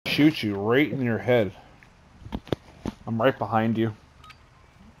shoot you right in your head. I'm right behind you.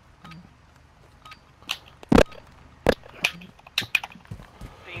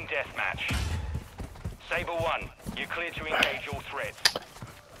 Team deathmatch. Saber 1, you're clear to engage all threats.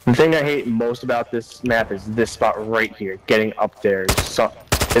 The thing I hate most about this map is this spot right here. Getting up there is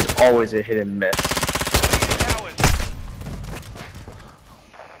always a hit and miss.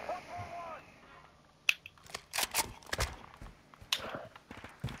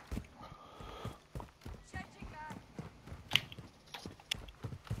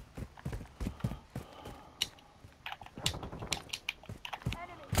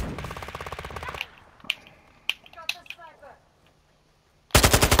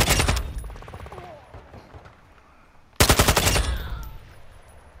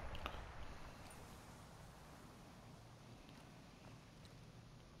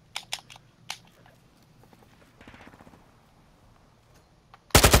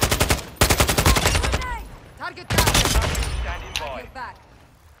 Target down. Standing by. Get back.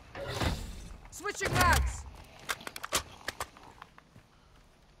 Switching mags.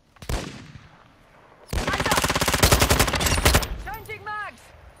 Eyes up. Changing mags.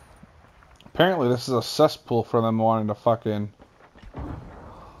 Apparently this is a cesspool for them wanting to fucking...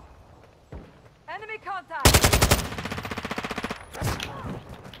 Enemy contact.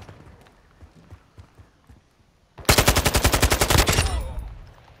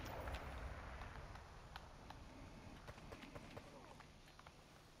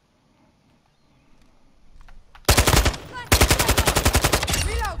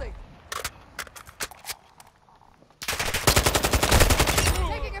 Reloading.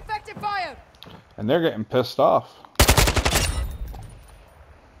 Taking effective fire. And they're getting pissed off.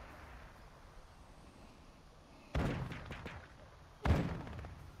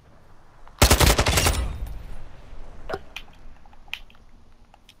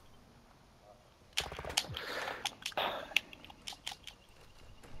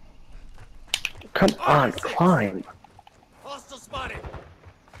 Come on, climb. Hostile spotted.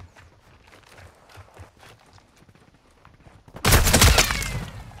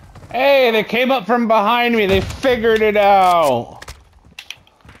 Hey, they came up from behind me. They figured it out.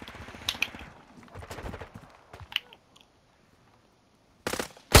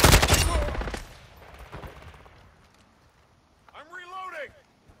 I'm reloading.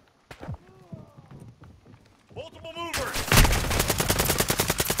 Multiple movers.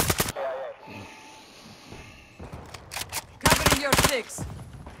 Covering your six.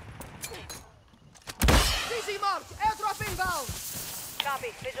 CC mark. Airdrop inbound. Copy.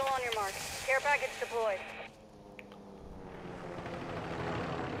 Visual on your mark. Care package deployed.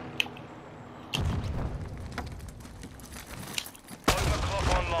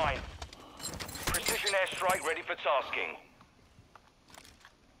 Overclock online. Precision airstrike ready for tasking.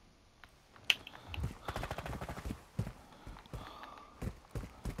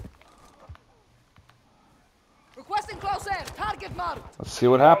 Requesting close air. Target marked. Let's see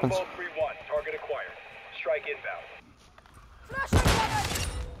what happens. Longbow 3-1. Target acquired. Strike inbound. Flashing weapon.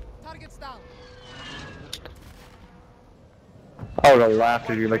 Target's down. I would have laughed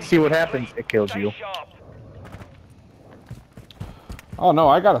at you. Like, see what happens? It kills you. Stay sharp. Oh no,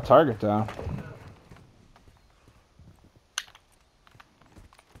 I got a target down.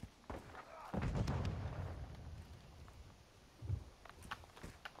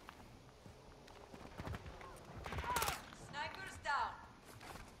 Snipers down.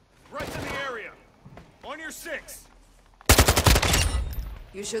 Right in the area. On your 6.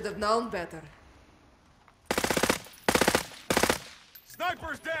 You should have known better.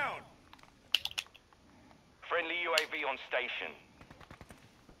 Snipers down. Friendly UAV on station.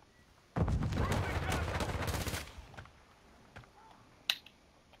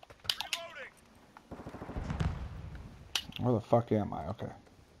 Reloading. Where the fuck am I? Okay.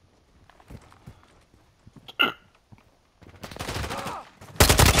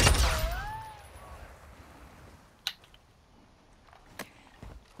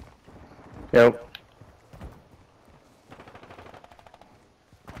 Yep.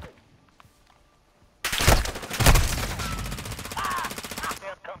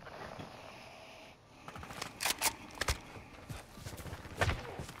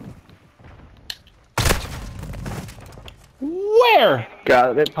 Where?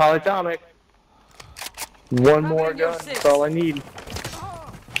 Got it, Polyatomic. One more in your gun, six. that's all I need.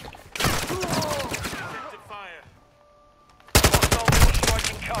 Fire. Hostile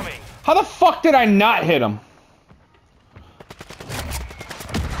strike incoming. How the fuck did I not hit him?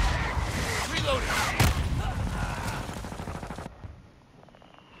 Reloading.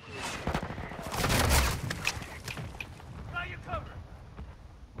 Now you cover.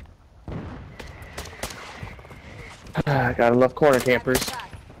 Gotta love corner campers.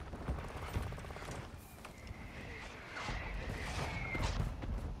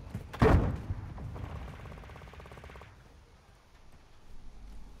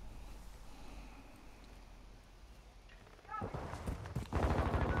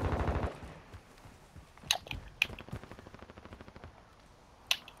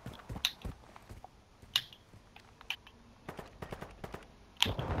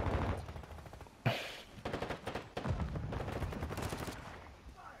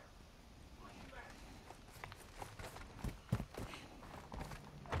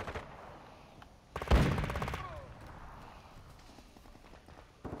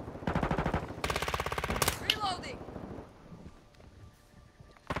 Reloading.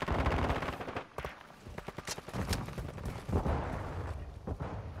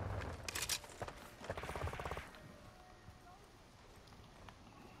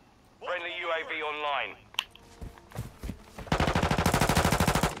 Friendly UAV online.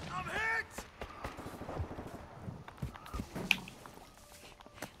 I'm hit.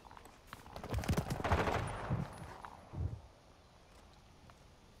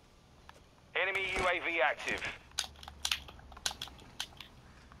 Enemy UAV active.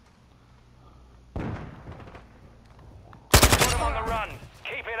 Got him on the run.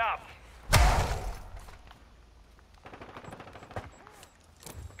 Keep it up.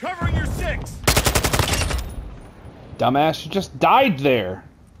 Covering your six. Dumbass, you just died there.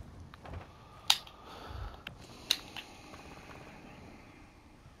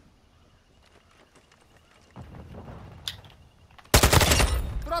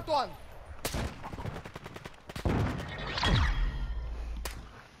 Front one.